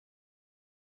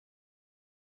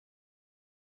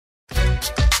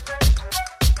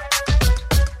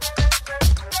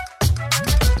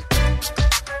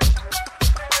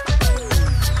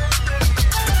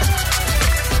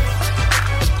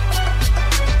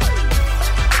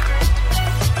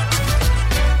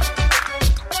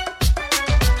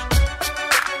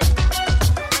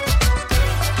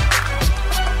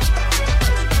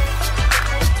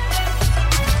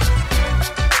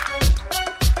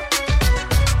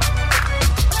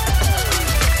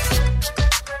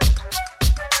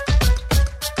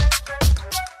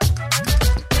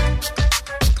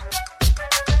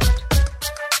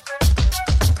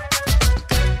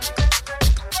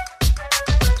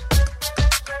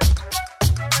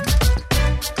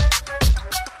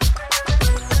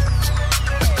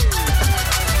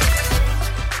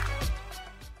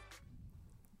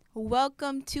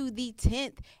welcome to the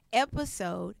 10th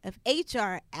episode of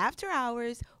HR After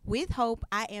Hours with Hope.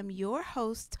 I am your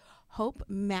host, Hope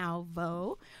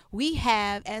Malvo. We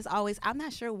have, as always, I'm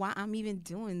not sure why I'm even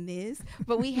doing this,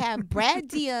 but we have Brad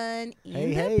Dion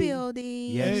in the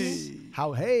building. Yes.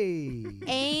 Hey.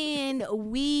 And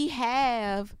we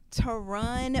have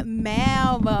Teron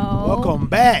Malvo. Welcome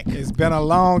back. It's been a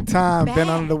long time. Been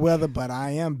under the weather, but I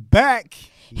am back.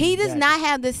 He does not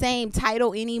have the same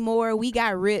title anymore. We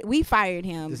fired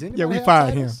him. Yeah, we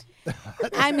fired him.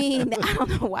 I mean, I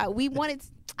don't know why we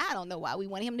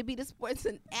wanted him to be the sports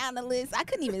analyst. I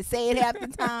couldn't even say it half the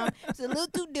time. It's a little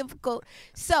too difficult.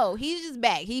 So he's just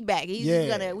back. We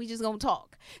just gonna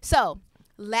talk. So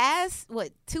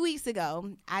 2 weeks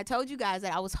ago, I told you guys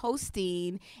that I was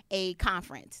hosting a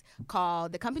conference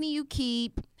called The Company You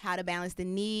Keep, How to Balance the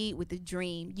Need with the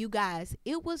Dream. You guys,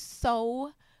 it was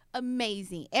so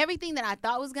amazing. Everything that I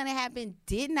thought was going to happen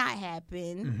did not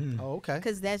happen. Mm-hmm. Oh, okay.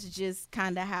 Because that's just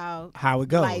kind of how it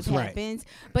goes. Life happens.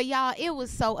 But y'all, it was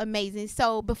so amazing.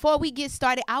 So before we get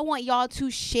started, I want y'all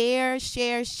to share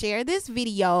this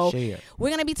video. We're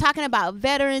going to be talking about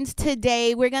veterans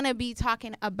today. We're going to be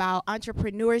talking about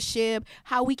entrepreneurship,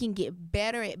 how we can get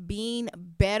better at being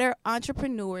better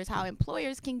entrepreneurs, how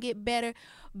employers can get better.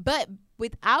 But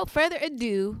without further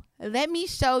ado, let me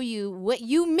show you what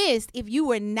you missed if you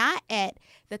were not at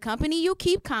the Company You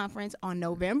Keep conference on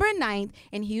November 9th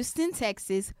in Houston,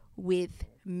 Texas with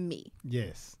me.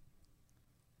 Yes.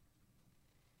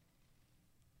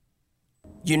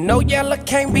 You know yellow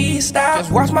can't be stopped.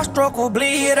 Just watch my struggle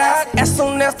bleed out. As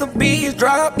soon as the beats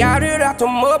drop, got it out the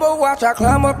mud, but watch I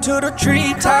climb up to the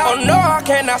treetop. Oh no, I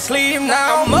cannot sleep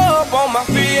now. I'm up on my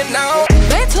feet now.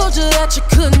 They told you that you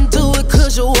couldn't do it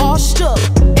cause you washed up.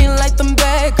 Ain't like them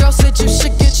bad girls said you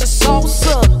should get your sauce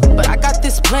up. But I got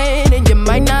this plan and you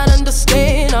might not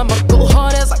understand. I'ma go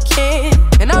hard as I can,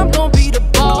 and I'm gonna be the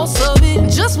boss of it.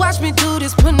 Just watch me do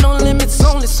this, put no limits,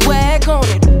 only swag on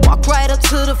it. Walk right up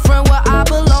to the front where I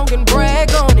belong and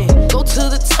brag on it. Go to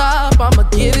the top, I'ma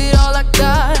give it all I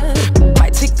got.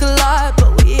 Might take a lot,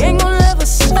 but we ain't gonna ever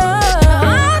stop.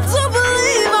 I do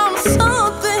believe I'm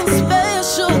something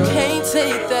special. Can't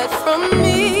take that from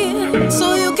me.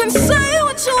 So you can say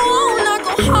what you want, I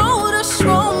go harder,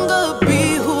 stronger,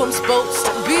 be who I'm supposed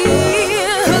to be.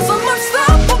 Cause I'm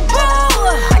unstoppable.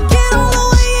 I get all the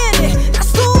way in it.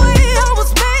 That's the way I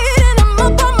was made, and I'm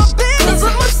up on my business. Cause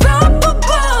I'm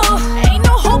unstoppable. Ain't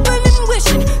no hoping and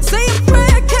wishing. Say a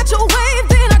prayer, catch a wave,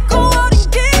 then I go out and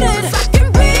get it. Cause I can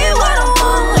be what I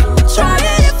want, try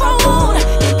it if I want.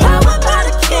 Empowered by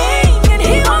the King, and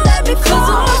he won't let me fall. Cause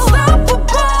I'm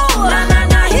unstoppable.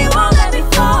 Nah, he won't let me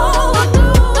fall.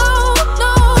 No,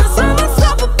 cause I'm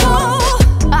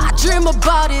unstoppable. I dream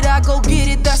about it, I go get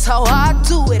it, that's how I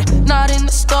do it. Not in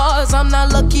the stars, I'm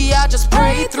not lucky, I just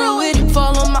pray through it.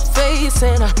 Fall on my face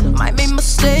and I might make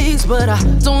mistakes, but I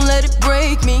don't let it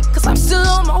break me, cause I'm still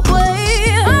on my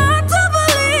way. I do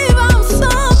believe I'm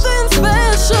something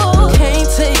special. Can't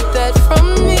take that from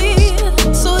me.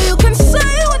 So you can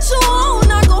say what you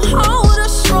want, I go harder,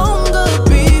 stronger,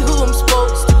 be who I'm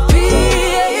supposed to be.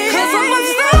 Cause I'm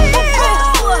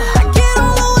unstoppable. I get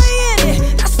all the way in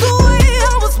it. That's the way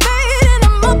I was made, and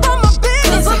I'm up on my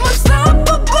business. Cause I'm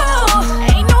unstoppable.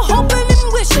 Ain't no hoping and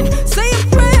wishing. Say a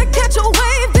prayer, catch a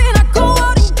wave, then I go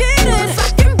out and get it. Cause I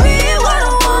can be what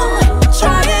I want,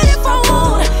 try it if I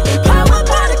want. Empowered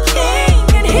by the King,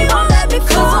 and he won't let me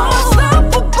fall. Cause I'm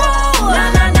unstoppable.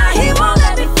 Nah, he won't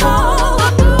let me fall.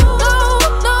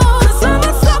 No, cause I'm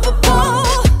unstoppable.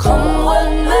 Come what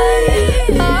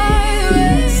may, I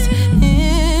rest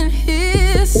in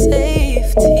his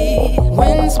safety.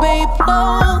 Winds may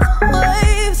blow,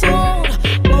 waves won't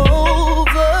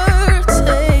overtake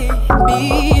me.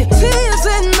 Tears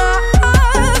in my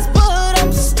eyes, but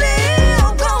I'm still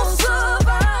gonna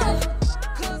survive.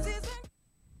 Cause it's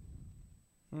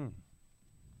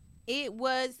It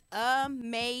was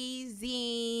amazing.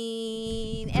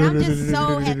 And I'm just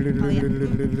so happy.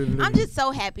 I'm just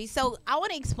so happy. So I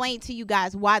want to explain to you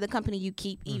guys why the Company You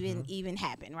Keep even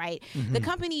happened, right? The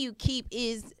Company You Keep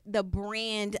is the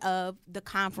brand of the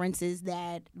conferences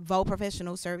that Vo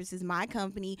Professional Services, my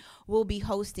company, will be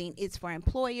hosting. It's for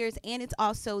employers, and it's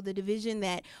also the division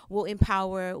that will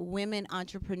empower women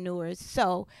entrepreneurs.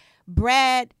 So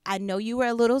Brad, I know you were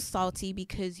a little salty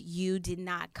because you did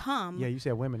not come. Yeah, you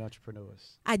said women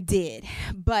entrepreneurs. I did,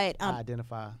 but I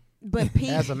identify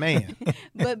as a man.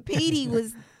 But Petey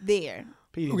was there.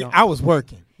 I was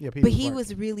working. Yeah, but he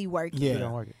was really working.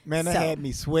 Yeah, man, that had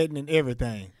me sweating and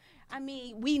everything. I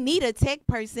mean, we need a tech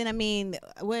person. I mean,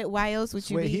 why else would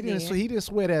you be he didn't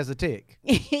sweat as a tech.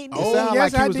 He did. Oh,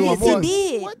 yes, like he was doing more. He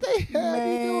did. What the hell are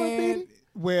you doing, Petey?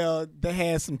 Well, they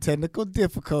had some technical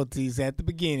difficulties at the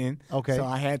beginning. Okay. So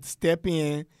I had to step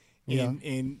in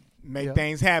and make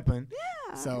things happen.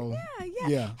 Yeah. So,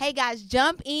 yeah. Hey, guys,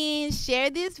 jump in, share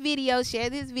this video.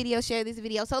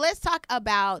 So let's talk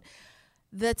about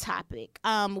the topic.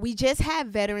 We just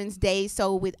had Veterans Day,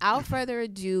 so without further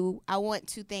ado, I want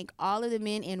to thank all of the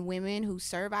men and women who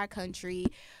serve our country.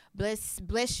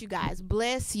 Bless you guys.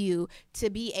 Bless you to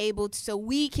be able to, so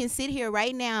we can sit here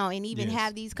right now and even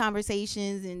have these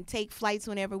conversations and take flights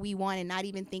whenever we want and not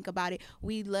even think about it.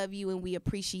 We love you and we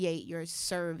appreciate your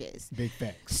service. Big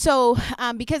facts. So,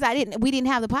 because we didn't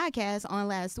have the podcast on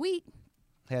last week.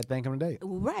 Had to thank him today.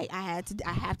 Right. I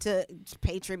have to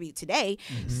pay tribute today.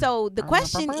 Mm-hmm. So the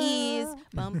question is,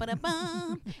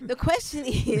 the question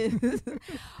is,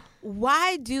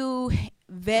 why do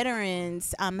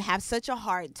veterans have such a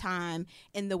hard time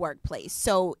in the workplace?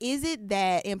 So is it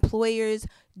that employers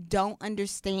don't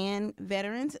understand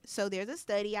veterans? So there's a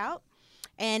study out.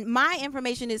 And my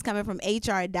information is coming from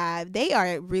HR Dive. They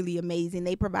are really amazing.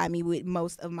 They provide me with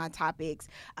most of my topics.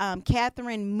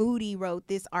 Catherine Moody wrote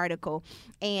this article,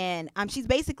 and she's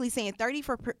basically saying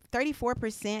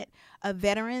 34% of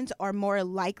veterans are more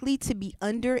likely to be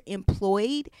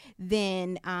underemployed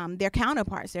than their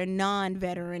counterparts, their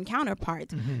non-veteran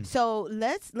counterparts. Mm-hmm. So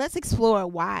let's explore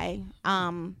why.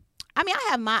 I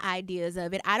have my ideas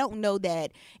of it. I don't know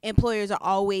that employers are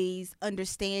always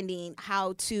understanding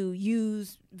how to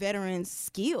use veterans'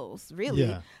 skills, really.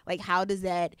 Yeah. Like, how does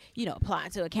that, apply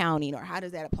to accounting, or how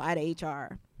does that apply to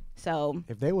HR? So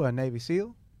if they were a Navy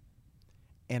SEAL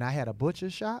and I had a butcher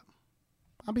shop,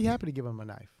 I'd be happy to give them a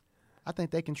knife. I think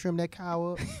they can trim that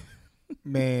cow up.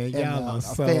 Man, y'all are a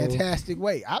fantastic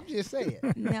way. I'm just saying.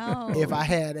 No. If I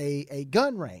had a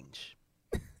gun range,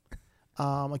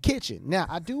 a kitchen. Now,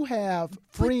 I do have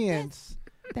friends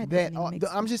that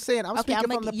I'm just saying, I'm speaking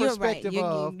from the perspective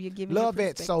of love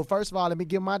vets. So first of all, let me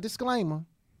give my disclaimer.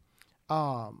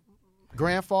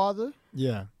 Grandfather,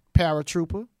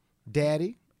 paratrooper,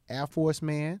 daddy, Air Force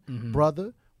man,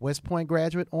 brother, West Point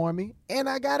graduate, Army, and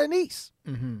I got a niece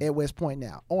at West Point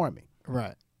now, Army.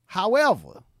 Right.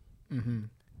 However,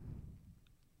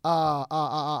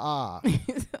 I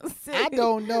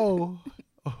don't know.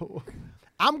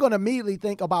 I'm going to immediately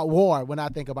think about war when I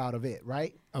think about a vet,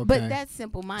 right? Okay. But that's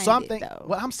simple-minded, though.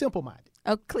 Well, I'm simple-minded.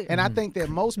 Oh, clear. And I think that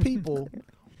most people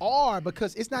are,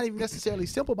 because it's not even necessarily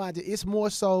simple-minded. It's more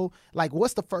so, like,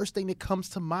 what's the first thing that comes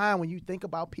to mind when you think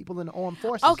about people in the armed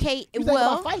forces? Okay, you think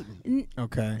about fighting.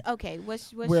 Okay,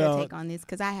 what's your take on this?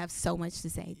 Because I have so much to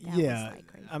say. That was like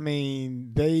crazy. I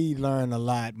mean, they learn a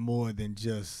lot more than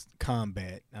just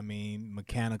combat. I mean,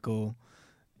 mechanical,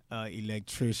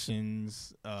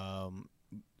 electricians,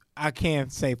 I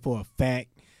can't say for a fact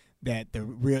that the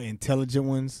real intelligent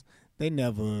ones, they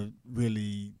never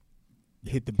really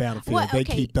hit the battlefield. Well, okay. They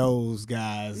keep those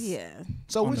guys. Yeah.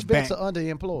 So which vets are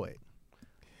underemployed?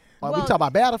 Are we talking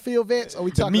about battlefield vets, or are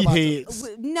we talking about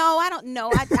meatheads? No, I don't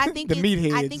know. I think the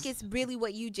meatheads. I think it's really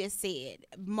what you just said.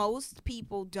 Most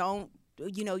people don't.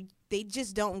 They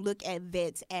just don't look at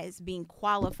vets as being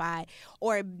qualified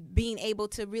or being able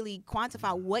to really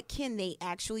quantify what can they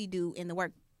actually do in the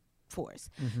workforce.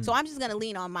 So I'm just going to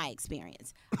lean on my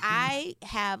experience. I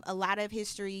have a lot of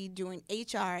history doing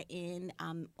HR in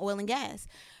oil and gas.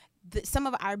 Some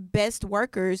of our best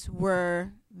workers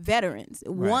were veterans.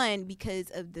 Right. One,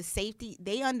 because of the safety.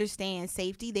 They understand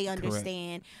safety. They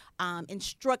understand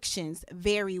instructions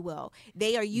very well.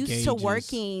 They are used to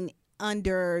working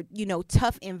under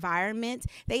tough environments.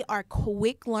 They are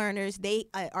quick learners. They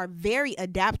are very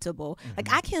adaptable.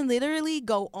 Like, I can literally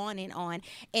go on, and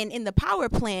in the power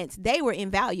plants, they were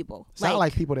invaluable. Sound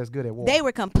like people that's good at war. They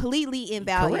were completely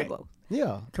invaluable. Correct.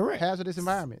 Yeah, correct. Hazardous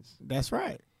environments. That's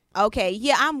right. Okay,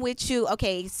 yeah, I'm with you.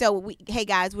 Okay, so hey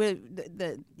guys, we're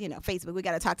the Facebook. We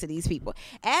got to talk to these people.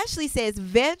 Ashley says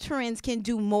veterans can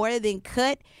do more than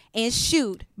cut and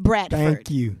shoot Bradford. Thank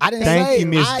you. I didn't Thank say. you,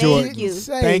 Miss Jordan.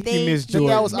 Thank you, Miss Jordan.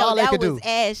 That was all they could do. That was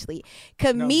Ashley.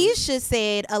 Kamisha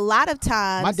said a lot of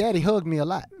times. My daddy hugged me a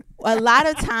lot. A lot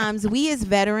of times we as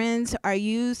veterans are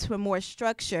used for more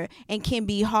structure and can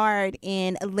be hard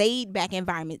in laid back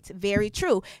environments. Very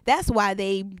true. That's why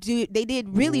they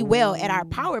did really well at our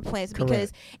power plants,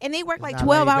 because and they work like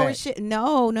 12-hour shifts.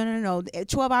 No.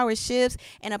 12-hour shifts,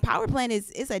 and a power plant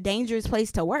is a dangerous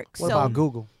place to work. What about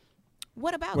Google?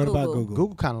 What about Google?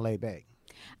 Google kind of laid back.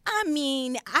 I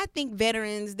mean, I think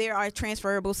veterans, there are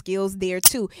transferable skills there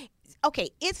too.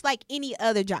 Okay, it's like any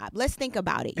other job. Let's think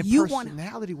about it. And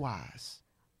personality-wise.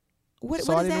 What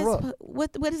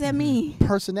does that mean?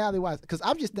 Personality wise, because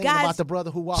I'm just thinking about the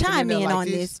brother who walking in there like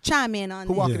this. Chime in on this.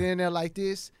 Who walking in there like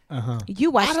this?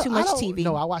 You watch too much TV.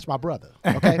 No, I watch my brother.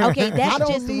 Okay. Okay, that's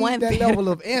just one. I don't need that level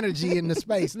of energy in the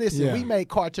space. Listen, we make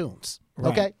cartoons.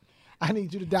 Right. Okay, I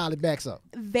need you to dial it back up.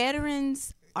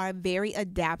 Veterans are very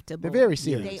adaptable. They're very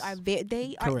serious.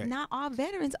 They are not all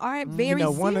veterans are very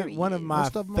serious. One of my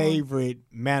favorite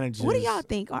managers. What do y'all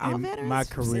think? Are all veterans? My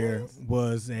career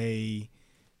was a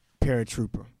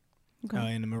paratrooper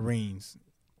in the Marines,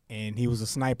 and he was a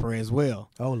sniper as well.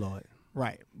 Oh Lord!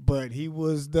 Right, but he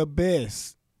was the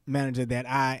best manager that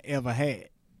I ever had.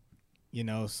 You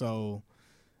know, so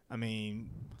I mean,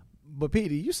 but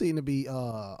Petey, you seem to be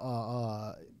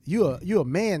you're a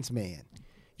man's man.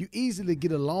 You easily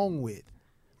get along with.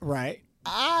 Right.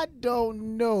 I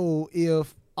don't know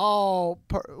if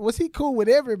was he cool with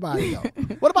everybody though?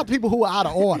 What about the people who were out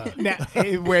of order? Now,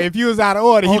 where if you was out of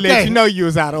order, he let you know you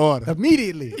was out of order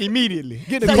immediately.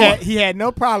 He had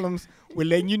no problems with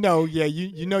letting you know. Yeah,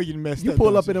 you know you messed up. You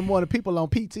pull up in the morning, people on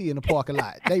PT in the parking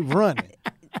lot, they running.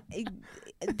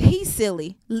 He's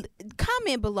silly.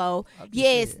 Comment below.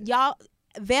 Yes, y'all.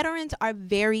 Veterans are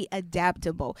very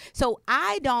adaptable. So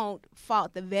I don't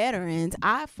fault the veterans.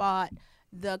 I fault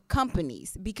the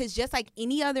companies, because just like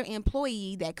any other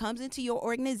employee that comes into your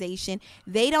organization,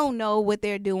 they don't know what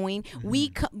they're doing.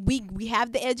 Mm-hmm. We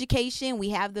have the education,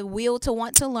 we have the will to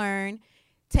want to learn.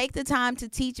 Take the time to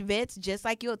teach vets just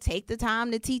like you'll take the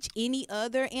time to teach any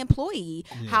other employee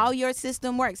how your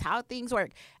system works, how things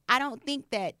work. I think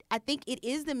it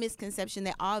is the misconception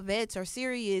that all vets are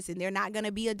serious and they're not going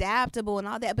to be adaptable and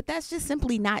all that, but that's just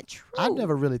simply not true. I've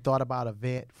never really thought about a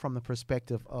vet from the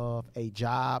perspective of a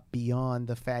job beyond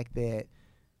the fact that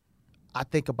I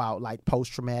think about like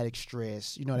post-traumatic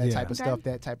stress, you know, that type of stuff,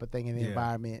 that type of thing in the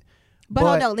environment. But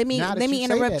hold on, let me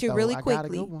interrupt you really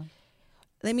quickly.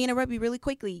 Let me interrupt you really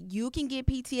quickly. You can get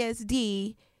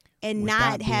PTSD and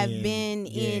not have been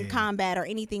in combat or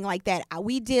anything like that.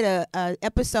 We did a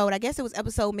episode, I guess it was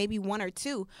episode maybe 1 or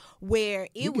 2, where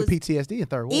it was PTSD in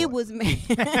Third Ward. It was in any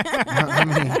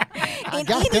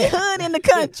hood in the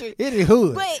country. Any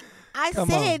hood. But I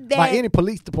said that by any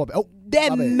police department.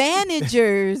 That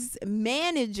managers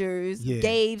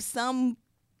gave some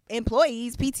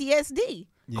employees PTSD.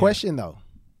 Yeah. Question though.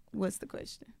 What's the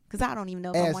question? Because I don't even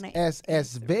know if I want to.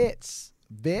 As vets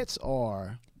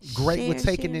are great with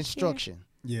taking instruction.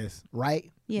 Yes. Right?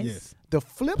 Yes. The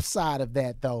flip side of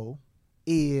that, though,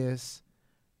 is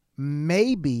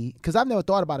maybe, because I've never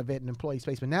thought about a vet in employee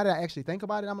space, but now that I actually think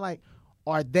about it, I'm like,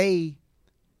 are they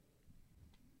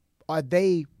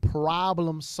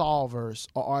problem solvers,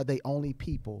 or are they only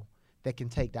people that can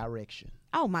take direction?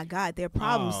 Oh my God, they're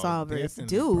problem solvers,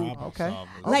 dude. Okay.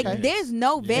 Like there's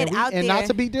no vet out there. And not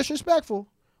to be disrespectful,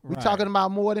 we're talking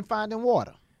about more than finding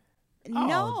water.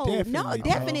 No,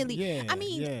 definitely. Yeah, I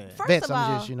mean, first vets, of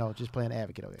all, I'm just playing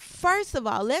advocate of it. First of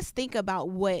all, let's think about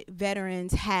what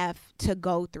veterans have to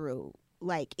go through.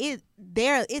 Like it's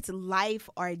life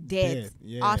or death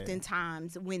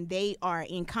oftentimes when they are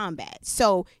in combat.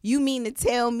 So you mean to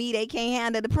tell me they can't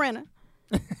handle the printer?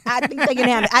 I think they can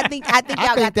handle. I think y'all got the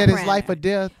printer. I think that it's life or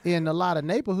death in a lot of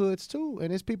neighborhoods too,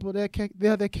 and it's people that can't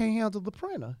handle the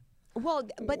printer. Well,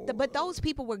 but those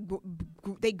people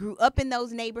they grew up in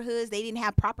those neighborhoods. They didn't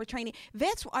have proper training.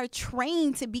 Vets are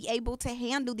trained to be able to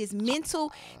handle this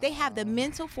mental. They have the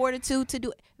mental fortitude to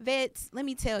do it. Vets, let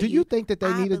me tell you. Do you think that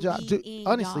they need a job?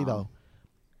 Honestly, though,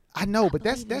 I know, but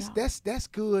that's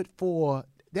good for.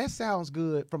 That sounds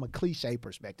good from a cliche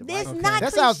perspective. That's right? not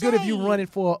that sounds good if you're running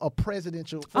for a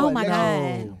presidential. Oh my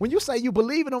God! When you say you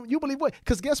believe in them, you believe what?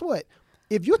 Because guess what?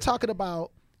 If you're talking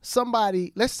about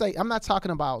somebody, let's say, I'm not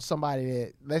talking about somebody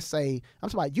that, let's say, I'm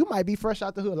talking about you might be fresh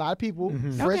out the hood. A lot of people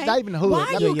fresh out even the hood.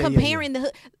 Why are you comparing the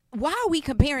hood? Why are we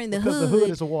comparing the hood? Because the hood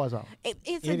is a war zone. But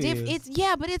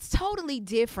it's totally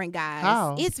different, guys.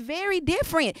 How? It's very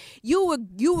different. You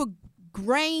were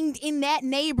grained in that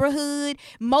neighborhood.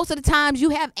 Most of the times you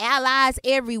have allies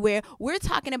everywhere. We're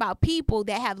talking about people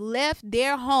that have left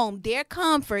their home, their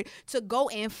comfort, to go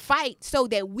and fight so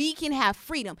that we can have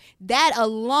freedom. That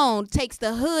alone takes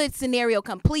the hood scenario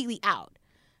completely out.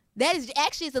 That is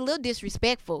actually, it's a little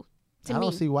disrespectful to me. I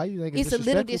don't see why you think it's a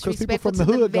little disrespectful. Because people from the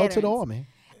hood go to the army.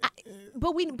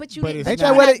 Ain't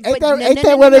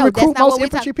that where they recruit most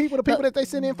infantry people, the people that they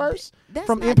send in first?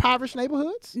 From impoverished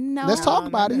neighborhoods? No. Let's talk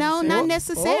about it. No, not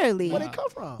necessarily. Where they come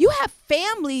from? You have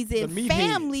families and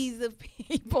families of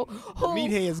people who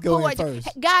meatheads go in first.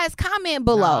 Guys, comment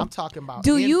below. Nah, I'm talking about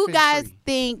Do infantry. You guys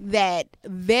think that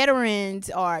veterans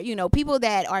or people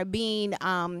that are being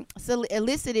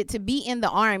elicited to be in the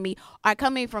army are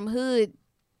coming from hood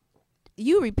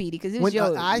You repeat it because it was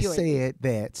I said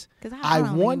that I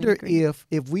wonder if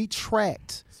we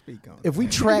tracked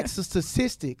the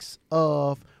statistics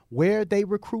of where they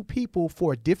recruit people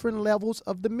for different levels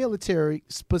of the military,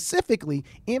 specifically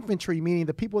infantry, meaning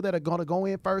the people that are going to go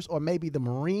in first, or maybe the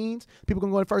Marines, people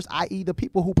going to go in first, i.e. the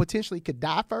people who potentially could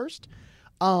die first.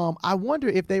 I wonder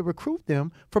if they recruit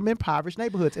them from impoverished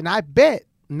neighborhoods. And I bet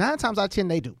 9 times out of 10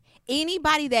 they do.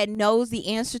 Anybody that knows the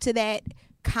answer to that,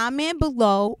 comment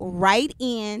below, write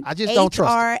in I just don't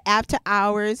trust after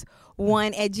hours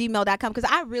 1@gmail.com because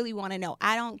I really want to know.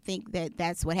 I don't think that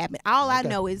that's what happened. All I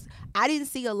know is I didn't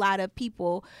see a lot of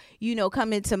people,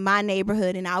 come into my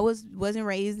neighborhood, and I wasn't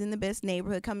raised in the best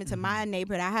neighborhood. Coming to my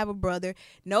neighborhood, I have a brother.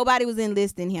 Nobody was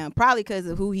enlisting him, probably because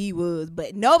of who he was,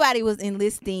 but nobody was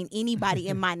enlisting anybody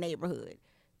in my neighborhood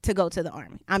to go to the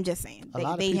Army. I'm just saying they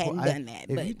hadn't done that.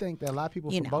 If you think that a lot of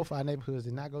people from both our neighborhoods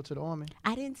did not go to the Army,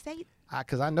 I didn't say that.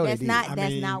 Because I know that's they did.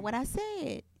 That's not what I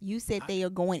said. You said they are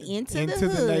going into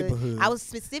the neighborhood. I was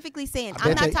specifically saying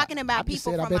I'm not talking about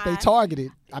people from. I bet they targeted.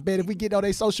 I bet if we get on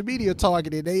their social media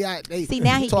targeted, they see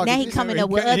now he coming up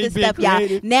with other stuff,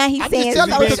 y'all. Now he's saying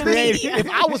social media. If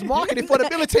I was marketing for the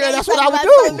military, that's what I would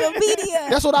do.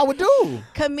 That's what I would do.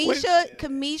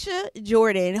 Kamisha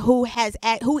Jordan, who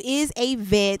is a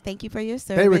vet. Thank you for your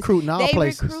service. They recruit in all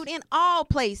places. They recruit in all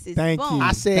places. Thank you.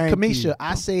 I said Kamisha.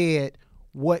 I said.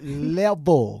 What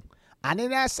level? I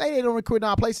did not say they don't recruit in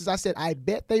all places. I said I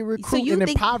bet they recruit in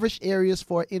impoverished areas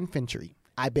for infantry.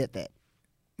 I bet that.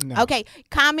 No. Okay,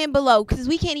 comment below because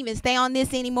we can't even stay on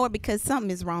this anymore because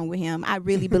something is wrong with him. I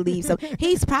really believe so.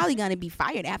 He's probably gonna be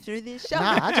fired after this show.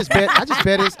 Nah, I just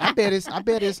bet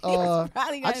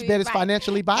it's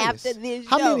financially biased. After this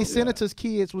How show. many senators'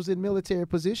 kids was in military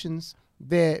positions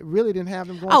that really didn't have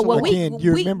them going? Again,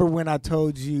 you remember when I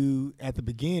told you at the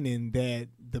beginning that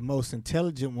the most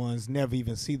intelligent ones never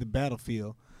even see the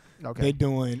battlefield. Okay. They're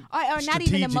doing or not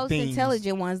even the most things.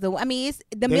 Intelligent ones though. I mean, it's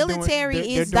the military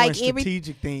is they're like doing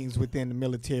strategic things within the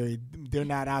military. They're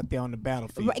not out there on the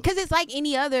battlefield because it's like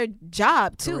any other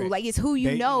job too. Correct. Like it's who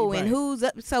you know and who's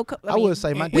up. So I would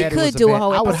say my daddy we could do a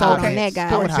whole episode on that guy.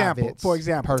 For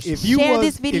example, if you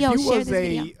was a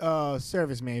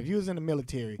serviceman, if you was in the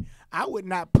military, I would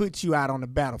not put you out on the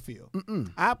battlefield.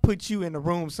 I put you in a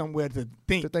room somewhere to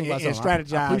think and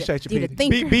strategize. I appreciate you,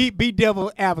 Peter. Be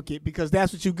devil advocate because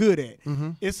that's what you're good at.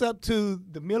 It's up to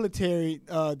the military,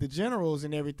 the generals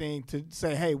and everything to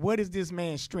say, hey, what is this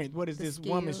man's strength? What is this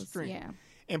woman's strength? Yeah.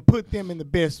 And put them in the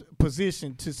best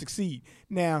position to succeed.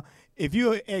 Now, if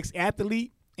you're an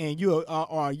ex-athlete and you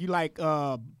like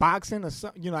boxing or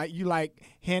something, you like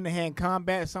hand-to-hand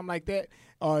combat or something like that,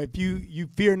 or if you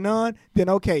fear none, then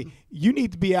okay, you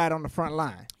need to be out on the front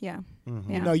line. Yeah.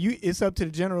 Yeah. It's up to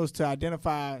the generals to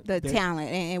identify the talent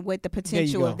and what the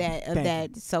potential of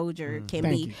that soldier can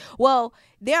be. Well,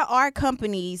 there are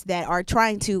companies that are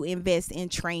trying to invest in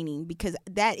training because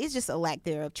that is just a lack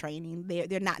there of training.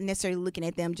 They're not necessarily looking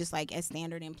at them just like as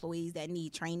standard employees that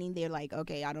need training. They're like,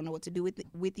 okay, I don't know what to do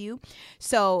with you.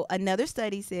 So another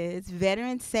study says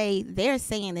veterans they're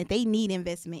saying that they need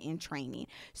investment in training.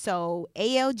 So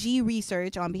ALG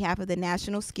Research on behalf of the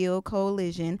National Skill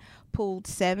Coalition polled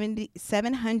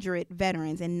 700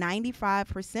 veterans, and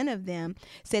 95% of them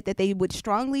said that they would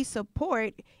strongly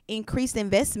support increased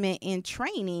investment in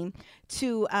training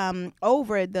to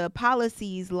over the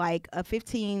policies like a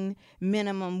 15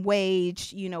 minimum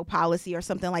wage, policy or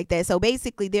something like that. So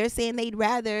basically, they're saying they'd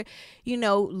rather,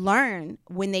 learn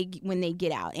when they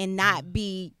get out and not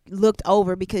be looked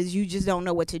over because you just don't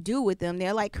know what to do with them.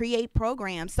 They're like, create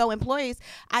programs. So employers,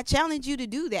 I challenge you to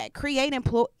do that. Create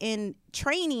in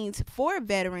trainings for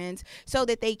veterans so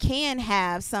that they can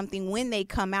have something when they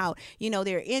come out.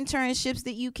 There are internships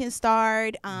that you can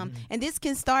start. And this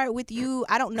can start with you.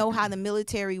 I don't know how the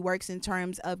military works in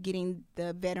terms of getting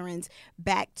the veterans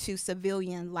back to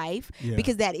civilian life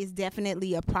because that is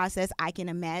definitely a process I can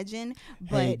imagine.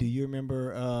 But hey, do you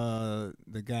remember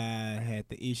the guy had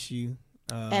the issue?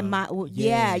 And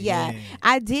yeah.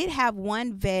 I did have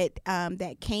one vet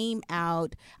that came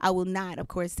out. I will not, of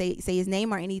course, say his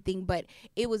name or anything, but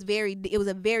it was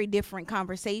a very different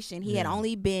conversation. He had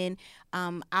only been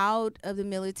out of the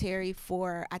military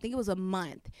for, I think it was a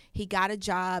month. He got a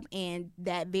job, and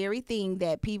that very thing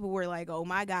that people were like, oh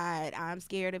my God, I'm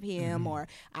scared of him, or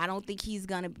I don't think he's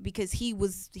gonna, because he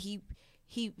was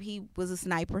a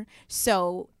sniper.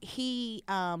 So he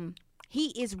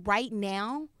is right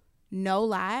now no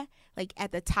lie, like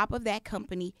at the top of that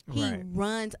company, he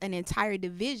runs an entire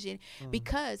division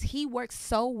because he works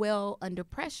so well under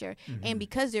pressure. And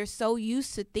because they're so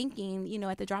used to thinking, you know,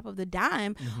 at the drop of the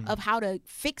dime of how to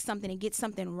fix something and get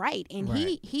something right. And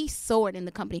he soared in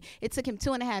the company. It took him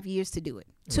 2.5 years to do it.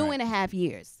 2.5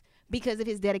 years. Because of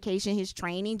his dedication, his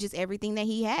training, just everything that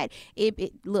he had.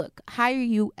 Look, hire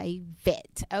you a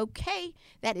vet, okay?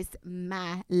 That is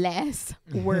my last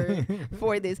word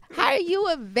for this. Hire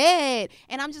you a vet.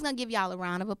 And I'm just going to give y'all a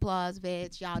round of applause,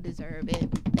 vets. Y'all deserve it.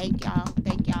 Thank y'all.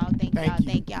 Thank y'all. Thank y'all.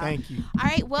 Thank y'all. Thank you. All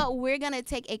right, well, we're going to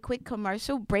take a quick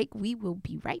commercial break. We will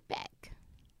be right back.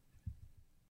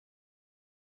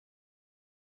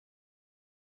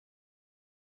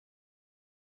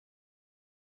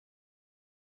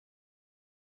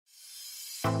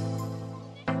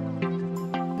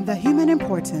 The human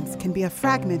importance can be a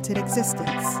fragmented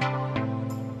existence.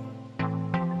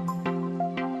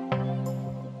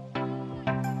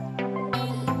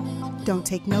 Don't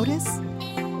take notice,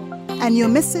 and you'll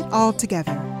miss it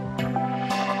altogether.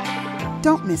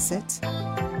 Don't miss it.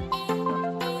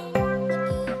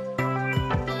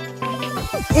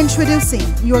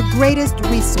 Introducing your greatest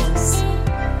resource,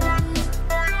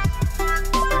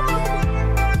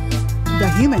 the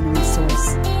human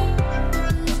resource.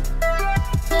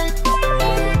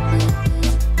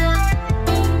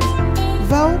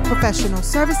 Vo Professional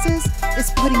Services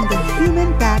is putting the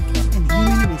human back in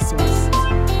human resource.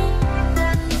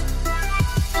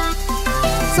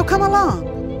 So come along.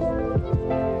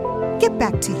 Get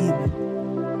back to human.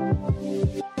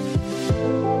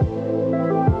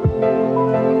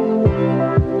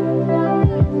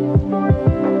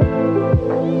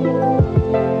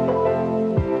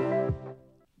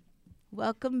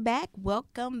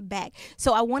 Welcome back.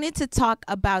 So I wanted to talk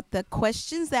about the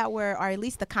questions that were, or at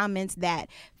least the comments that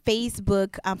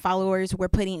Facebook followers were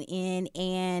putting in.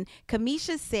 And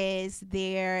Kamisha says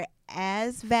their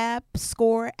ASVAB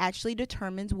score actually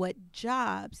determines what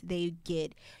jobs they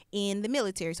get in the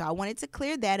military. So I wanted to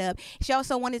clear that up. She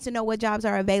also wanted to know what jobs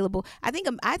are available. I think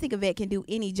a vet can do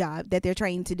any job that they're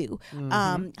trained to do.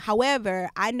 However,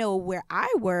 I know where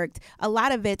I worked, a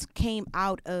lot of vets came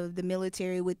out of the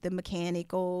military with the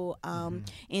mechanical,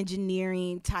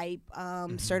 engineering type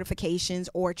certifications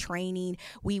or training.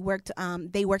 We worked,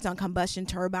 they worked on combustion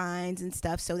turbines and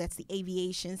stuff. So that's the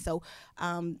aviation. So,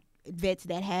 vets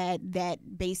that had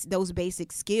those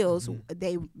basic skills,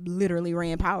 they literally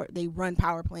run power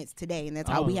plants today, and that's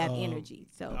how we have energy.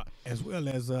 So as well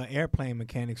as airplane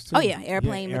mechanics too. Oh yeah,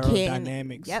 airplane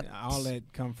aerodynamics, all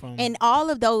that come from. And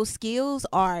all of those skills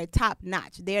are top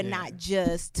notch. They're not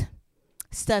just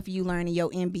stuff you learn in your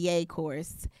MBA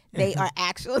course. They are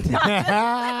actual.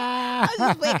 I was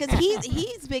just waiting because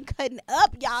he's been cutting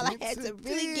up, y'all. I had to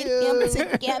really get him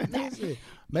together.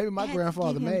 Maybe my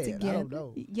grandfather mad. I don't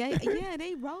know. Yeah,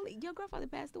 they rolling. Your grandfather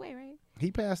passed away, right?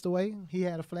 He passed away. He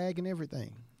had a flag and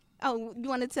everything. Oh, you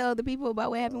want to tell the people about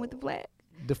what happened with the flag?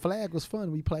 The flag was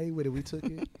fun. We played with it. We took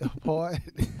it apart.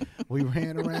 We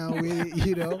ran around with it,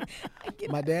 you know.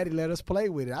 My daddy let us play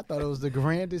with it. I thought it was the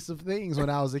grandest of things when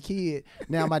I was a kid.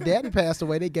 Now, my daddy passed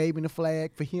away. They gave me the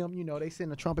flag for him. You know, they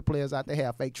send the trumpet players out. They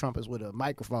have fake trumpets with a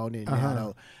microphone in,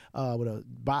 with a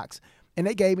box. And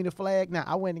they gave me the flag. Now,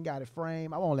 I went and got it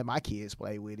framed. I won't let my kids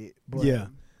play with it. But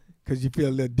because you feel a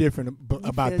little different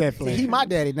about that flag. He my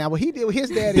daddy. Now, what he did with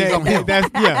his daddy is on him.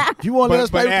 If you want to let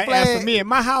us play with the flag. As for me, in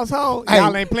my household,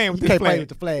 y'all ain't playing with this flag. You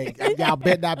can't play with the flag. Y'all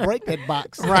better not break that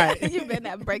box. Right. You better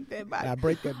not break that box. Not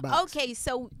break that box. Okay,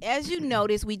 so as you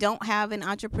notice, we don't have an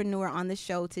entrepreneur on the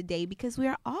show today because we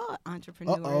are all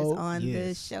entrepreneurs on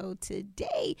the show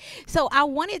today. So I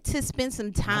wanted to spend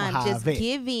some time just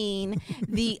giving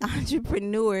the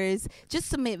entrepreneurs just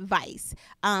some advice.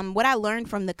 What I learned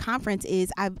from the conference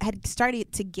is I had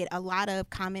started to get a lot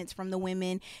of comments from the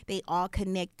women. They all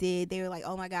connected. They were like,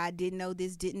 oh my God, didn't know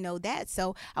this, didn't know that.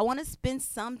 So I want to spend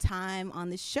some time on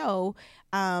the show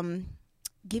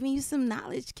giving you some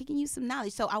knowledge, kicking you some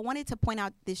knowledge. So I wanted to point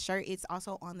out this shirt. It's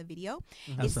also on the video.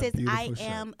 It says, I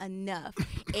am enough.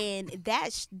 And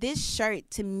this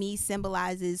shirt to me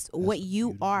symbolizes what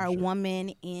you are, a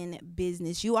woman in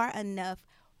business. You are enough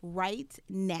right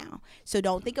now. So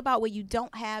don't think about what you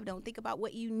don't have. Don't think about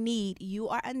what you need. You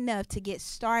are enough to get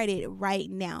started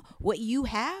right now. What you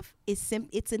have is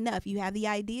it's enough. You have the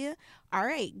idea. All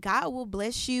right. God will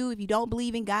bless you. If you don't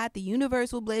believe in God, the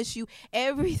universe will bless you.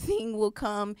 Everything will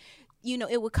come,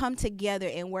 it will come together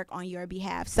and work on your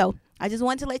behalf. So I just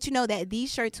wanted to let you know that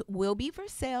these shirts will be for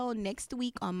sale next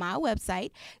week on my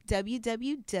website,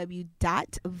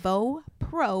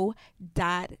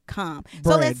 www.vopro.com. Brad,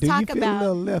 so let's talk about. Do you feel a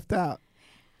little left out?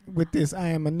 with this I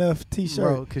Am Enough t-shirt.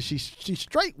 Bro, because she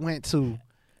straight went to,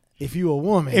 if you're a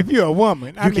woman. If you're a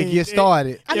woman. You can get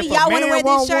started. Y'all want to wear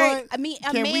this shirt? A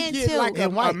man too. Like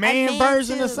a man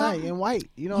version or something? In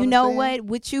white. You know what?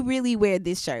 Would you really wear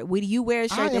this shirt? Would you wear a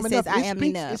shirt that says I am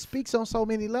enough? It speaks on so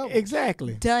many levels.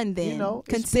 Exactly. Done then.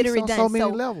 Consider it done. So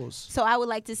many levels. So I would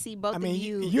like to see both of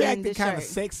you. You're acting kind of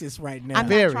sexist right now. I'm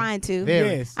not trying to.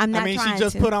 Yes. I'm not trying to. She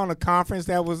just put on a conference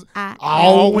that was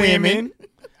all women.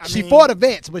 She for the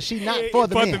vets, but she not for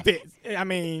the men. The vets. there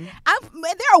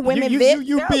are women vets.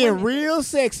 You being real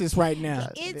sexist right now.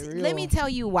 Let me tell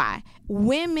you why.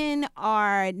 Women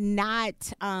are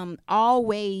not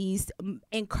always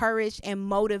encouraged and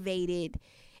motivated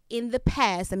in the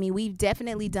past. I mean, we've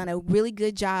definitely done a really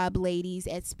good job, ladies,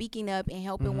 at speaking up and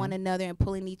helping one another and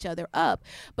pulling each other up.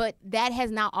 But that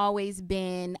has not always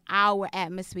been our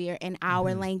atmosphere and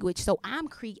our language. So I'm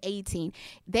creating.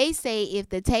 They say if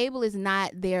the table is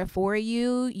not there for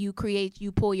you, you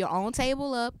pull your own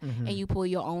table up and you pull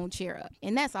your own chair up.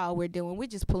 And that's all we're doing. We're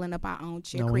just pulling up our own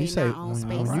chair, creating our own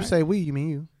space. When you say we, you mean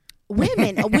you.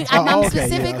 Women. I'm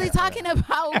specifically talking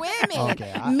about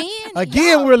women. Men.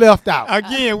 Again, we're left out.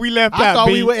 Again, we left out. I thought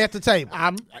we were at the table.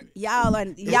 Y'all. What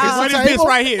is this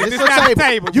right here? It's a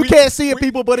table. You can't see it,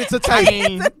 people, but it's a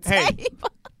table. It's a table.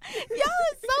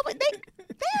 Y'all are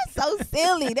they're so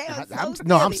silly. They're so silly.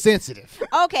 No, I'm sensitive.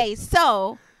 Okay,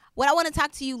 so what I want to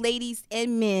talk to you ladies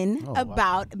and men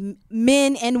about,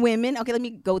 men and women. Okay, let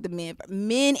me go with the men.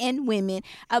 Men and women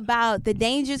about the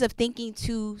dangers of thinking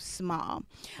too small.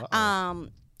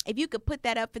 If you could put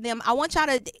that up for them, I want y'all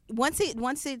to, once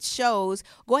it shows,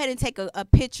 go ahead and take a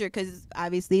picture, because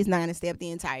obviously it's not going to stay up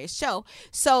the entire show.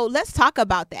 So let's talk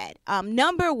about that.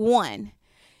 Number one,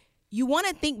 you want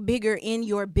to think bigger in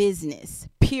your business,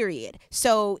 period.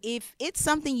 So if it's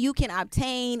something you can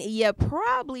obtain, you're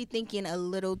probably thinking a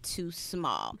little too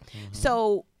small.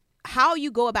 So how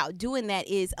you go about doing that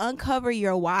is uncover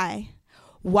your why.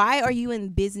 Why are you in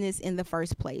business in the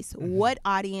first place? What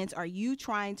audience are you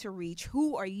trying to reach?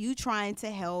 Who are you trying to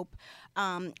help?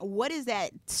 What is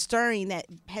that stirring that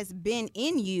has been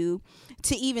in you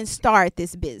to even start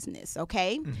this business?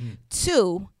 Okay.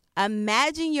 2,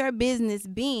 imagine your business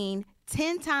being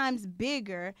 10 times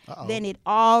bigger than it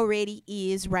already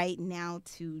is right now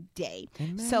today.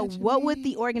 So what would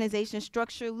the organization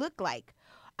structure look like?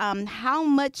 How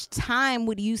much time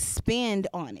would you spend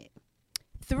on it?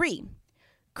 3,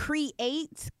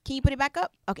 create. Can you put it back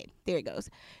up? Okay, there it goes.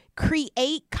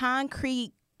 Create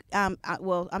concrete.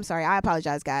 I'm sorry. I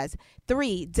apologize, guys.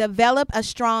 3, develop a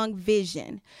strong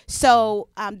vision. So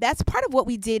that's part of what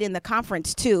we did in the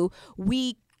conference too.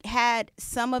 We had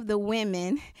some of the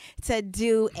women to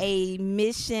do a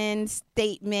mission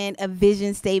statement, a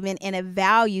vision statement, and a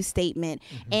value statement.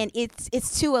 And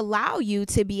it's to allow you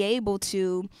to be able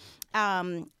to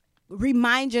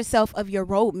remind yourself of your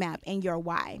roadmap and your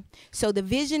why. So the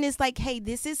vision is like, hey,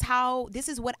 this is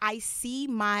what I see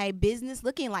my business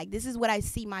looking like. This is what I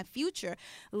see my future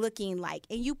looking like.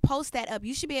 And you post that up.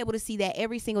 You should be able to see that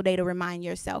every single day to remind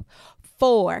yourself.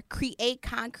 4, create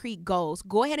concrete goals.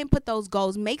 Go ahead and put those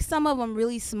goals. Make some of them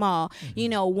really small. You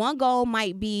know, one goal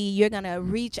might be you're going to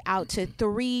reach out to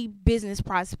 3 business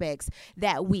prospects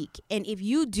that week. And if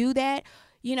you do that,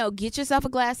 you know, get yourself a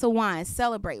glass of wine,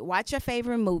 celebrate, watch your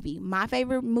favorite movie. My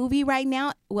favorite movie right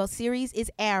now, series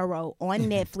is Arrow on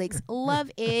Netflix.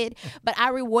 Love it. But I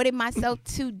rewarded myself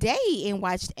today and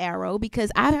watched Arrow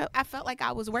because I felt like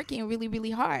I was working really,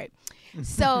 really hard.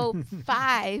 So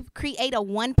 5, create a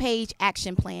 1-page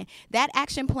action plan. That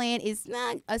action plan is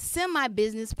not a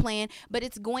semi-business plan, but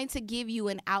it's going to give you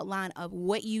an outline of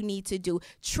what you need to do.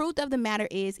 Truth of the matter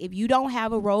is, if you don't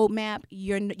have a roadmap,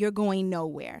 you're going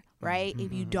nowhere, right?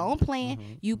 If you don't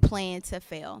plan, you plan to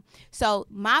fail. So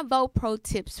my Vote Pro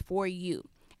tips for you: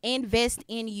 invest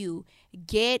in you.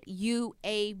 Get you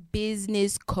a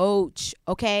business coach,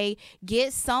 okay?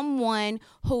 Get someone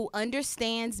who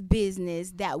understands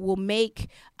business that will make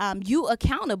you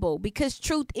accountable, because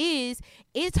truth is,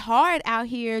 it's hard out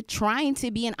here trying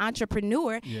to be an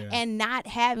entrepreneur and not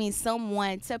having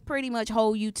someone to pretty much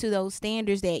hold you to those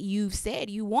standards that you've said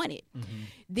you wanted.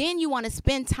 Then you want to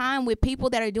spend time with people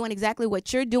that are doing exactly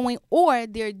what you're doing, or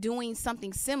they're doing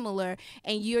something similar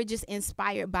and you're just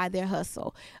inspired by their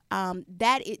hustle.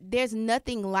 There's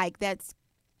nothing like that's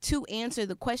to answer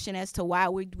the question as to why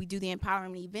we do the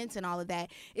empowerment events and all of that,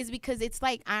 is because it's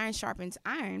like iron sharpens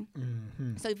iron.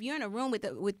 So if you're in a room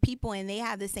with people and they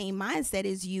have the same mindset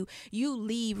as you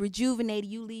leave rejuvenated,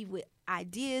 you leave with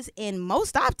ideas, and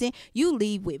most often you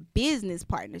leave with business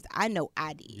partners. I know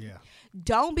I did.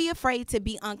 Don't be afraid to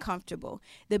be uncomfortable.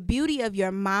 The beauty of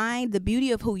your mind, the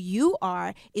beauty of who you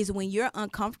are is when you're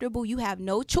uncomfortable, you have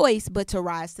no choice but to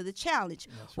rise to the challenge.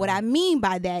 That's what I mean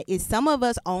by that is some of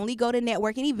us only go to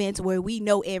networking events where we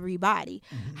know everybody.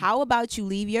 How about you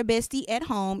leave your bestie at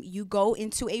home, you go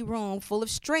into a room full of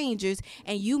strangers,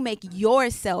 and you make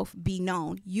yourself be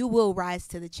known. You will rise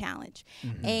to the challenge.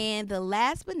 And the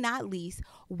last but not least,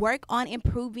 work on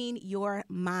improving your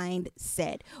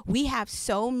mindset. We have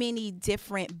so many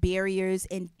different barriers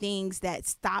and things that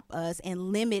stop us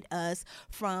and limit us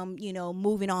from,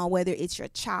 moving on, whether it's your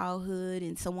childhood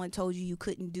and someone told you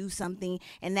couldn't do something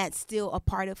and that's still a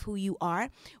part of who you are.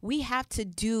 We have to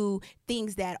do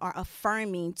things that are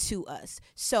affirming to us.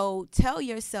 So tell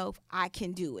yourself, I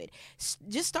can do it.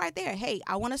 Just start there. Hey,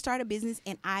 I want to start a business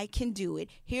and I can do it.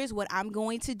 Here's what I'm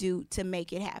going to do to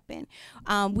make it happen.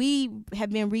 We have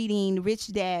been reading Rich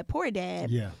Dad, Poor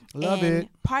Dad. Yeah, love it.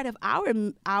 Part of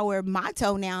our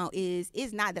motto now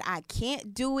is not that I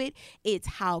can't do it, it's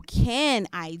how can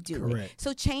I do it.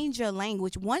 So change your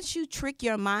language. Once you trick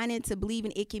your mind into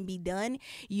believing it can be done,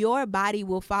 your body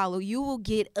will follow. You will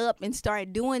get up and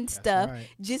start doing stuff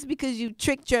just because you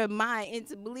tricked your mind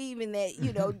into believing that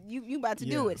you about to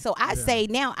do it. So I say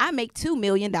now I make $2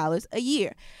 million a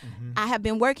year. I have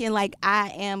been working like I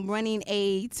am running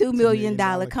a $2 million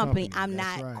company. I'm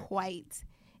not quite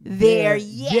there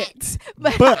yet,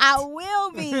 but I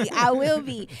will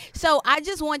be. So I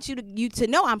just want you to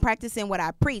know I'm practicing what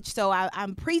I preach. So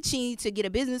I'm preaching to get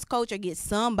a business coach or get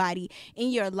somebody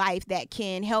in your life that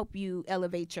can help you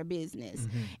elevate your business.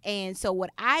 And so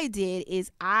what I did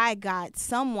is I got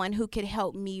someone who could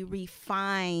help me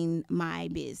refine my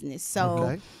business.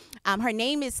 So her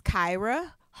name is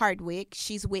Kyra Hardwick.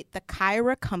 She's with the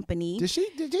Kyra Company.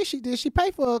 Did she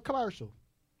pay for a commercial?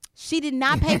 She did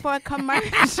not pay for a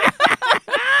commercial.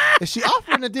 Is she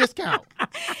offering a discount?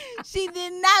 She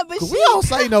did not, but we don't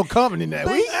say no company now.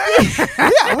 We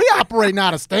operate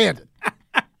out of standard.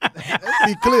 Let's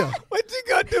be clear. What you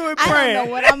gonna do with Brad? I don't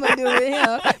know what I'm gonna do with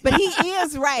him, but he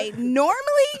is right. Normally,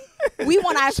 we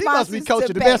want our she sponsors must be coaching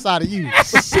to the pay. best out of you.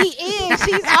 She is.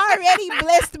 She's already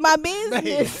blessed my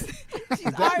business.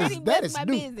 She's already blessed my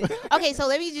business. Okay, so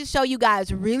let me just show you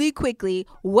guys really quickly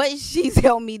what she's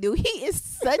helped me do. He is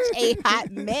such a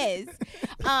hot mess.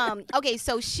 Okay,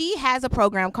 so she has a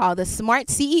program called the Smart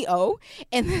CEO,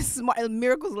 and the Smart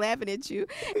Miracle's laughing at you,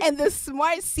 and the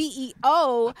Smart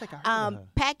CEO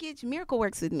package. Miracle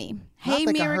works with me. Hey,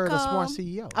 Miracle. I heard of Smart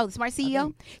CEO. Oh, the Smart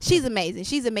CEO? She's amazing.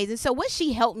 She's amazing. So what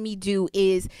she helped me do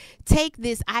is take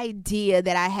this idea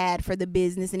that I had for the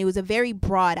business, and it was a very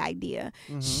broad idea.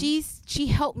 She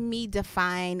helped me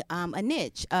define a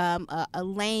niche, a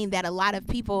lane that a lot of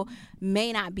people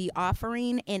may not be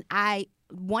offering, and I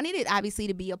wanted it obviously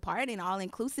to be a part and all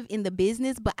inclusive in the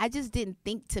business, but I just didn't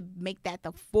think to make that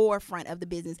the forefront of the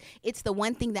business. It's the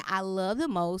one thing that I love the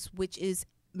most, which is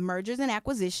mergers and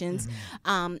acquisitions.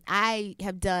 I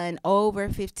have done over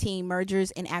 15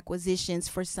 mergers and acquisitions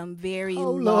for some very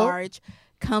large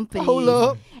companies. Hold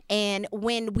up. And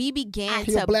when we began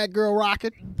to Black Girl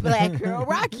Rocket.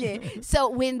 So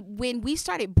when we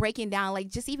started breaking down like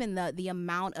just even the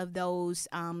amount of those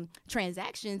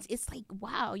transactions, it's like,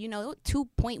 wow,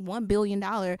 $2.1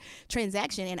 billion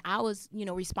transaction, and I was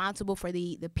responsible for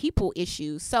the people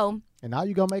issues. So and now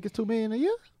you gonna make it $2 million a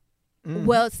year?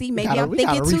 Well, see, maybe I'm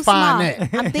thinking too small.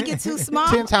 I'm thinking too small.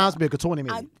 10 times bigger, 20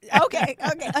 million. Okay.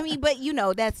 I mean, but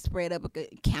that's spread up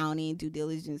accounting, due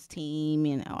diligence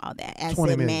team, all that,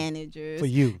 asset managers. For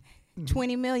you.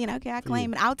 20 million. Okay, I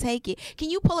claim it. I'll take it.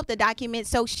 Can you pull up the document?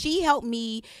 So she helped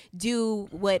me do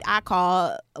what I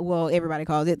call, everybody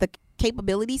calls it the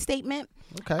capability statement.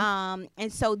 Okay.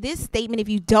 And so this statement, if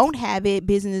you don't have it,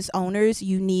 business owners,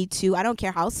 you need to, I don't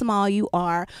care how small you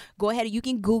are, go ahead and you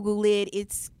can Google it.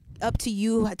 It's up to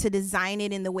you to design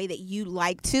it in the way that you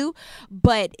like to.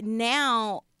 But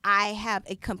now I have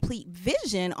a complete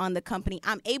vision on the company.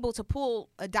 I'm able to pull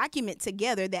a document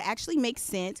together that actually makes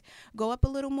sense. Go up a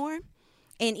little more.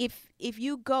 And if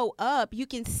you go up, you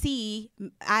can see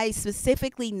I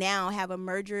specifically now have a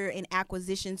merger and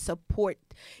acquisition support,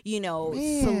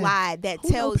 slide that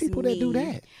tells me. People that do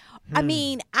that. I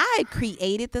mean, I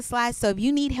created the slide, so if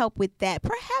you need help with that,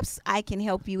 perhaps I can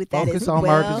help you with that Focus as well.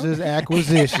 Focus on mergers and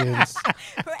acquisitions.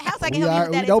 Perhaps else I can help you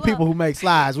with that. We know people who make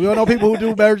slides. We don't know people who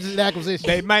do mergers and acquisitions.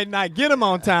 They might not get them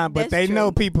on time, but they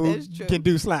know people who can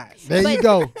do slides. There you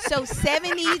go. So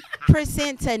 70%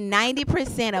 to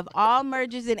 90% of all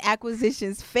mergers and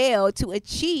acquisitions fail to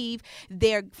achieve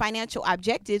their financial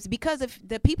objectives because of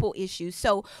the people issue.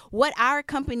 So what our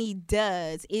company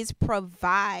does is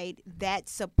provide that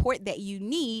support that you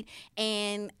need,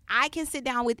 and I can sit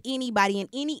down with anybody in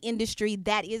any industry.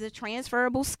 That is a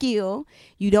transferable skill.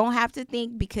 You don't have to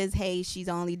think because, hey, she's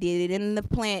only did it in the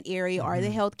plant area or the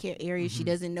healthcare area. She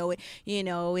doesn't know it, in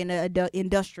an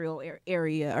industrial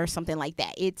area or something like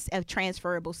that. It's a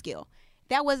transferable skill.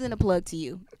 That wasn't a plug to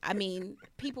you. I mean,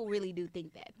 people really do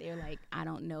think that. They're like, I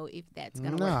don't know if that's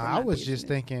going to work. No, I was just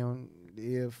thinking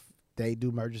if they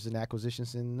do mergers and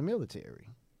acquisitions in the military.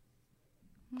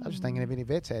 I was just thinking if any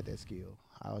vets had that skill.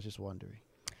 I was just wondering.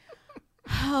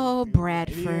 Oh,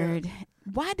 Bradford. Yeah.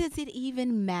 Why does it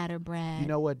even matter, Brad? You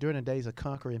know what? During the days of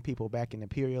conquering people back in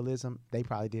imperialism, they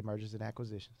probably did mergers and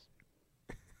acquisitions.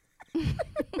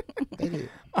 They did.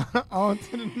 On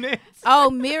to the next.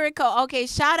 Oh, Miracle. Okay,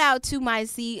 shout out to my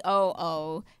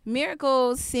COO.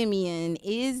 Miracle Simeon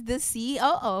is the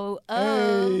COO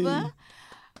of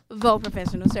Vogue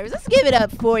Professional Service. Let's give it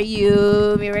up for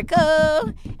you,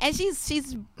 Miracle. And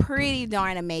she's pretty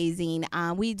darn amazing.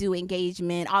 We do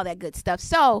engagement, all that good stuff.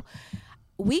 So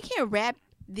we can wrap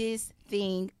this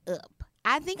thing up.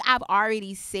 I think I've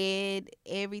already said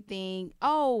everything.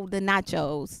 Oh, the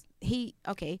nachos.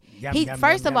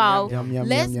 First of all,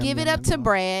 let's give it up to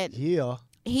Brad. Yeah.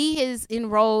 He is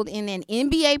enrolled in an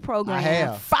MBA program. I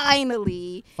have.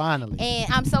 Finally.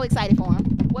 And I'm so excited for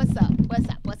him. What's up?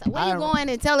 Where you going,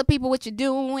 and tell the people what you're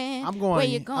doing? Where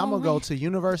you going? I'm going to go to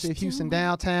University of Houston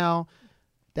downtown.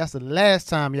 That's the last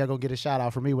time y'all going to get a shout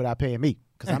out from me without paying me,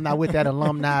 because I'm not with that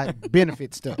alumni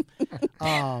benefit stuff.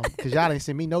 Because y'all ain't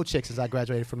send me no checks since I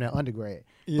graduated from that undergrad.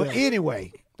 Yeah. But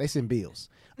anyway, they send bills.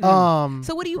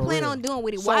 So what do you plan on doing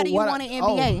with it? Why do you want an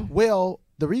MBA? Well,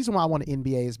 the reason why I want an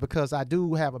MBA is because I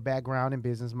do have a background in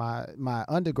business. My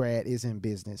undergrad is in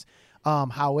business.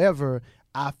 However,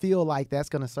 I feel like that's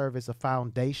going to serve as a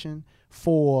foundation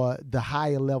for the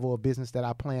higher level of business that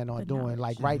I plan on doing.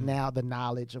 Like right now, the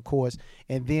knowledge, of course,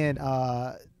 and then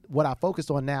what I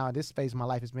focused on now in this phase of my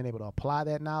life is being able to apply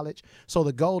that knowledge. So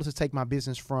the goal is to take my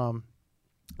business from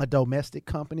a domestic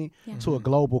company to a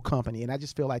global company, and I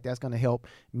just feel like that's going to help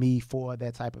me for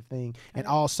that type of thing. And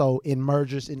also in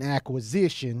mergers and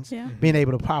acquisitions, being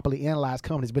able to properly analyze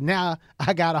companies. But now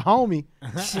I got a homie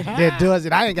that does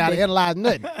it. I ain't got to analyze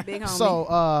nothing. Big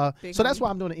homie. So that's why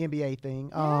I'm doing the MBA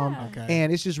thing.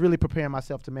 And it's just really preparing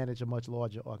myself to manage a much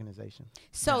larger organization.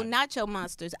 So Nacho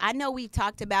Monsters, I know we've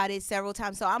talked about it several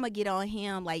times, so I'm gonna get on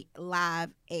him like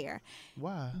live air.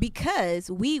 Why? Because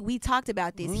we talked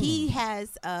about this. He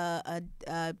has a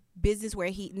business where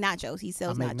he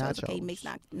sells nachos. Okay, he makes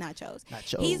nachos.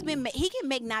 He can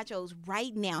make nachos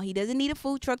right now. He doesn't need a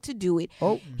food truck to do it.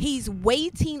 He's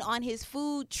waiting on his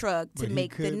food truck to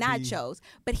make the nachos,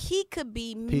 but he could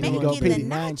be making the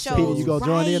nachos. Peter, you gonna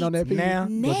join in on that? Now?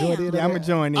 I'm gonna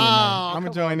join in. I'm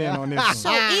gonna join in on this one.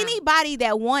 So anybody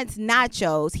that wants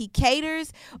nachos, he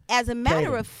caters. As a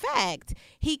matter of fact,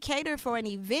 he catered for an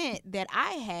event that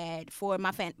I had for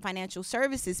my financial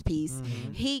services piece.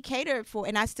 He catered for,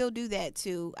 and I still do that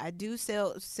too. I do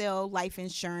sell life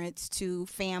insurance to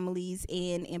families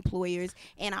and employers,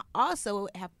 and I also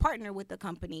have partnered with a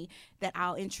company that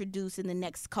I'll introduce in the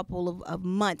next couple of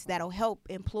months that'll help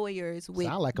employers with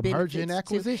sound like a merger and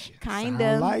acquisition. Kind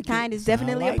of. It's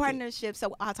definitely a partnership.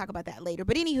 So I'll talk about that later.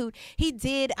 But anywho, he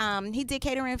did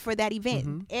catering for that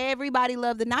event. Everybody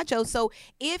loved the nachos. So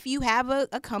if you have a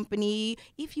company,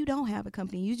 if you don't have a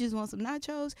company, you just want some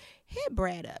nachos, hit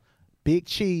Brad up. Big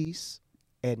Cheese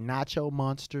at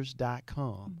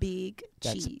nachomonsters.com.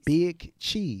 That's Big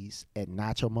Cheese at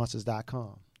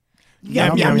nachomonsters.com.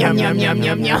 Yum, yum, yum, yum, yum,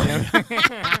 yum, yum. I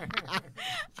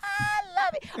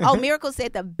love it. Oh, Miracle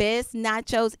said the best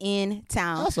nachos in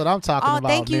town. That's what I'm talking about.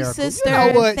 Thank you, Miracle. sister. You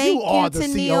know what? Thank you are the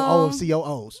COO of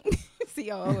COOs.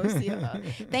 COO.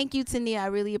 Thank you, Tania. I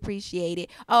really appreciate it.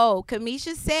 Oh,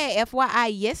 Kamisha said,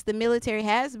 FYI, yes, the military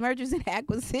has mergers and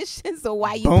acquisitions, so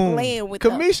why you playing with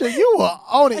Kamisha, them? you were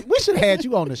on it. We should have had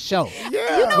you on the show.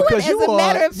 Yeah. You know what? As a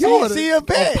matter of fact, she's a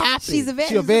vet. She's a vet.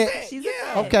 She's a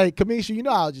vet? Okay, Kamisha, you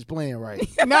know I was just playing, right?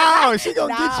 No, she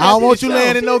gonna get you. I don't want you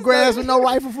laying in no grass with no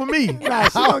rifle for me. Nah,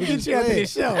 she gonna get you after the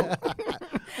show.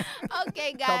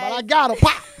 Okay, guys. I got her.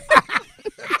 Pop.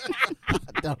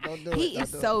 He is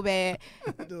so bad.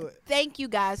 Thank you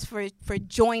guys for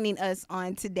joining us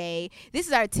on today. This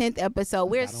is our 10th episode.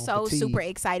 We're so super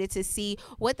excited to see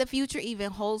what the future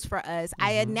even holds for us.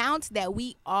 I announced that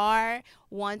we are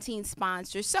wanting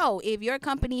sponsors. So if your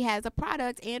company has a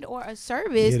product and or a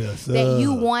service that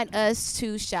you want us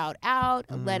to shout out,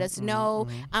 let us know.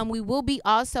 We will be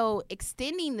also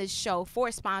extending the show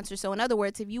for sponsors. So in other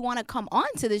words, if you want to come on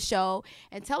to the show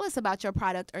and tell us about your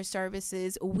product or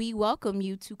services, we welcome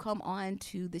you to come on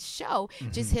to the show.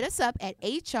 Just hit us up at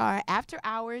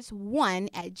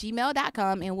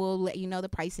hrafterhours1@gmail.com and we'll let you know the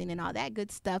pricing and all that good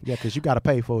stuff. Yeah, because you got to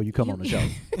pay for it. You come on the show.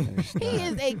 He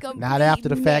is a complete not after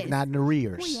the fact, not in the rear.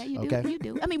 Well, yeah, you do. You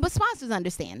do. I mean, but sponsors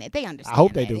understand that. They understand. I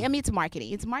hope they do. I mean, it's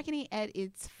marketing. It's marketing at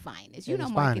its finest. You know,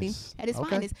 marketing at its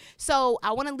finest. So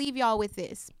I want to leave y'all with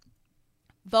this.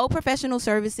 Vogue Professional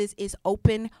Services is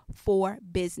open for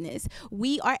business.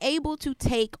 We are able to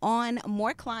take on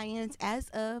more clients as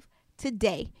of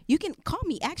today. You can call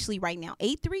me actually right now,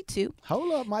 832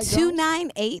 Hold up, Mike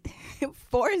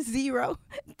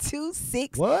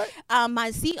 298-4026. What?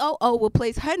 My COO will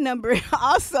place her number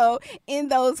also in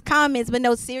those comments. But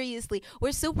no, seriously,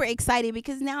 we're super excited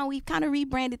because now we've kind of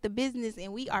rebranded the business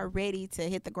and we are ready to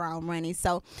hit the ground running.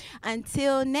 So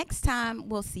until next time,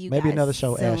 we'll see you guys. Maybe another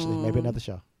show, soon. Ashley. Maybe another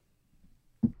show.